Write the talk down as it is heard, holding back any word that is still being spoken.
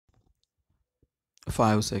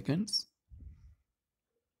5 seconds.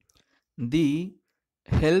 The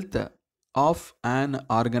health of an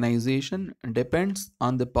organization depends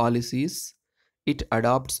on the policies it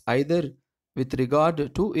adopts either with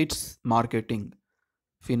regard to its marketing,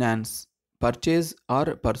 finance, purchase,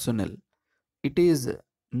 or personnel. It is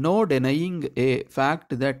no denying a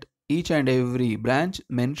fact that each and every branch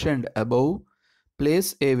mentioned above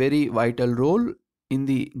plays a very vital role in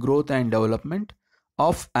the growth and development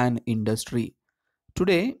of an industry.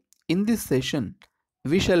 Today, in this session,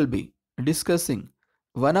 we shall be discussing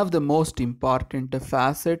one of the most important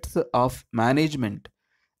facets of management,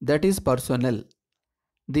 that is personnel.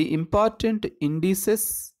 The important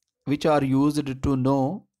indices which are used to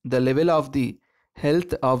know the level of the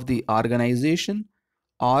health of the organization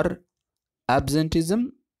are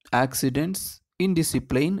absenteeism, accidents,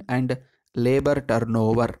 indiscipline, and labor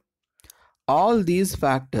turnover. All these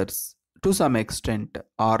factors, to some extent,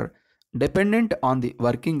 are dependent on the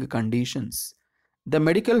working conditions, the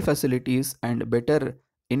medical facilities, and better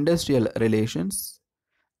industrial relations.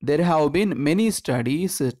 There have been many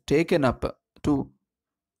studies taken up to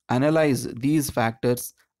analyze these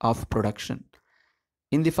factors of production.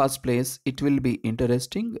 In the first place, it will be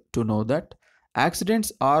interesting to know that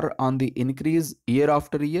accidents are on the increase year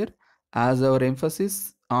after year as our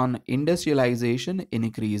emphasis on industrialization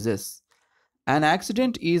increases. An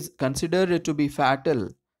accident is considered to be fatal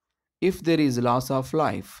if there is loss of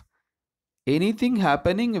life. Anything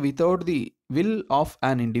happening without the will of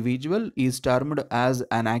an individual is termed as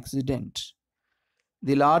an accident.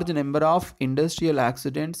 The large number of industrial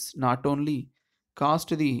accidents not only cost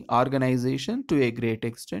the organization to a great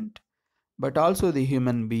extent, but also the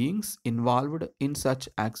human beings involved in such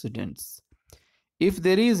accidents. If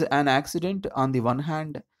there is an accident, on the one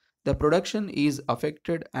hand, the production is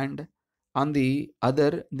affected, and on the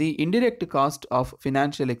other, the indirect cost of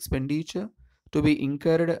financial expenditure to be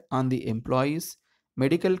incurred on the employees,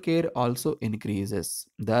 medical care also increases.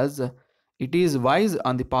 Thus, it is wise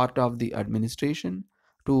on the part of the administration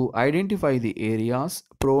to identify the areas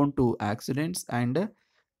prone to accidents and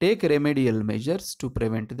take remedial measures to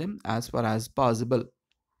prevent them as far as possible.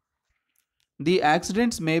 The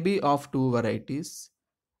accidents may be of two varieties.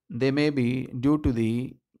 They may be due to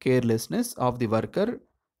the carelessness of the worker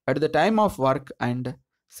at the time of work, and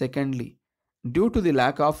secondly, due to the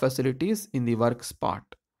lack of facilities in the work spot.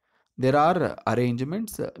 There are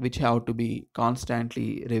arrangements which have to be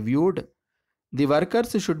constantly reviewed. The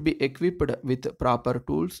workers should be equipped with proper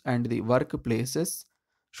tools, and the workplaces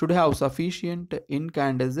should have sufficient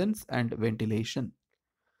incandescence and ventilation.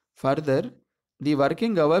 Further, the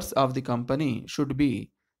working hours of the company should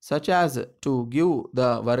be such as to give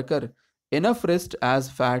the worker enough rest, as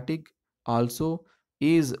fatigue also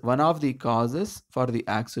is one of the causes for the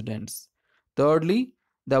accidents. Thirdly,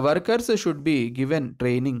 the workers should be given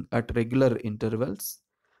training at regular intervals.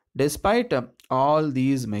 Despite all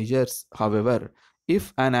these measures, however,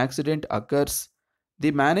 if an accident occurs,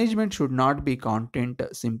 the management should not be content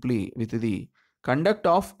simply with the conduct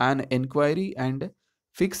of an inquiry and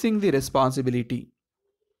fixing the responsibility.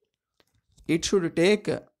 It should take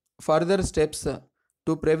further steps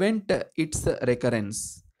to prevent its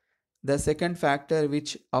recurrence. The second factor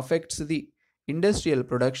which affects the industrial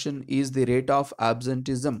production is the rate of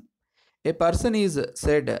absenteeism. A person is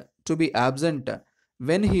said to be absent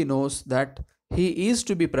when he knows that he is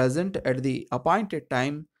to be present at the appointed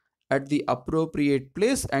time at the appropriate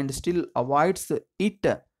place and still avoids it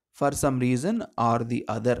for some reason or the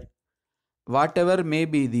other. Whatever may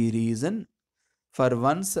be the reason for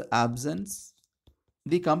one's absence,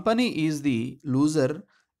 the company is the loser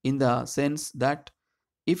in the sense that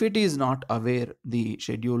if it is not aware, the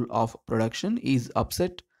schedule of production is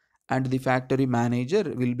upset and the factory manager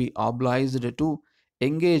will be obliged to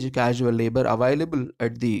engage casual labor available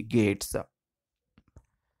at the gates.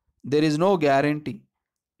 There is no guarantee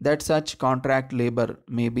that such contract labor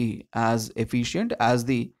may be as efficient as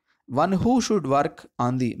the one who should work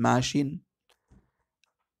on the machine,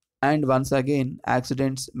 and once again,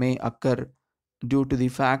 accidents may occur due to the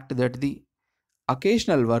fact that the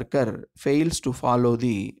occasional worker fails to follow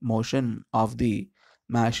the motion of the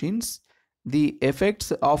machines, the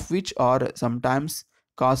effects of which are sometimes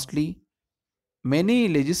costly. Many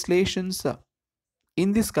legislations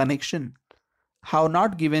in this connection have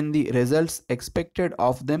not given the results expected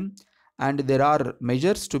of them, and there are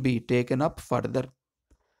measures to be taken up further.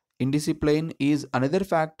 Indiscipline is another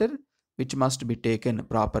factor which must be taken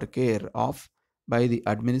proper care of by the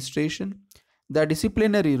administration. The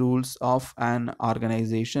disciplinary rules of an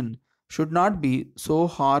organization should not be so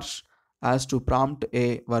harsh as to prompt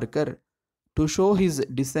a worker to show his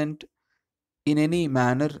dissent in any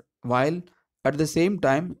manner, while At the same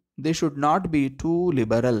time, they should not be too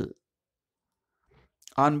liberal.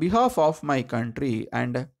 On behalf of my country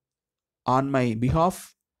and on my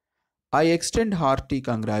behalf, I extend hearty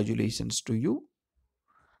congratulations to you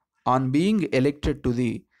on being elected to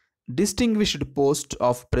the distinguished post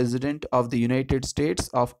of President of the United States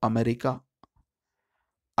of America.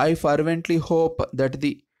 I fervently hope that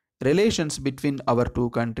the relations between our two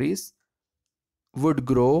countries would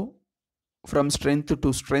grow from strength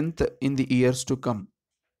to strength in the years to come.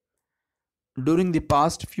 During the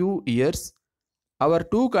past few years, our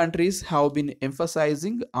two countries have been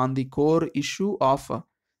emphasizing on the core issue of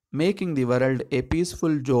making the world a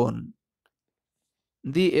peaceful zone.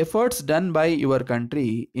 The efforts done by your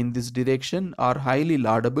country in this direction are highly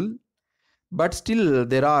laudable, but still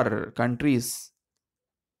there are countries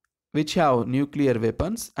which have nuclear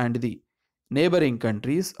weapons, and the neighboring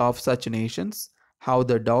countries of such nations have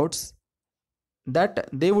the doubts that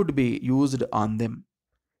they would be used on them.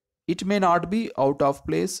 It may not be out of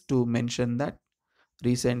place to mention that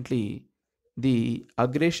recently the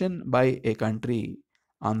aggression by a country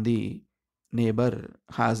on the neighbor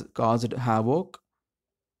has caused havoc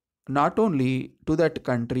not only to that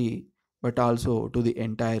country but also to the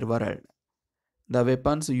entire world. The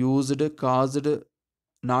weapons used caused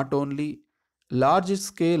not only large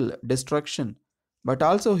scale destruction but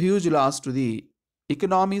also huge loss to the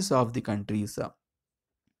economies of the countries.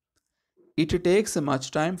 It takes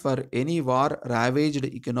much time for any war ravaged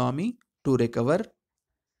economy to recover,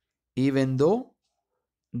 even though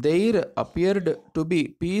there appeared to be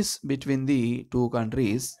peace between the two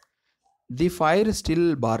countries. The fire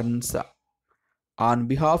still burns. On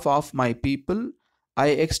behalf of my people, I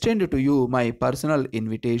extend to you my personal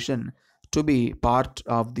invitation to be part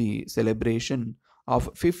of the celebration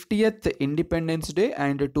of 50th Independence Day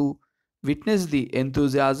and to witness the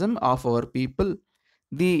enthusiasm of our people.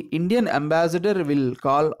 The Indian ambassador will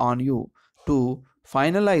call on you to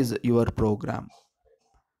finalize your program.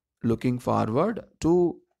 Looking forward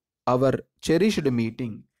to our cherished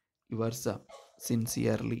meeting. Yours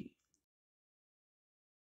sincerely.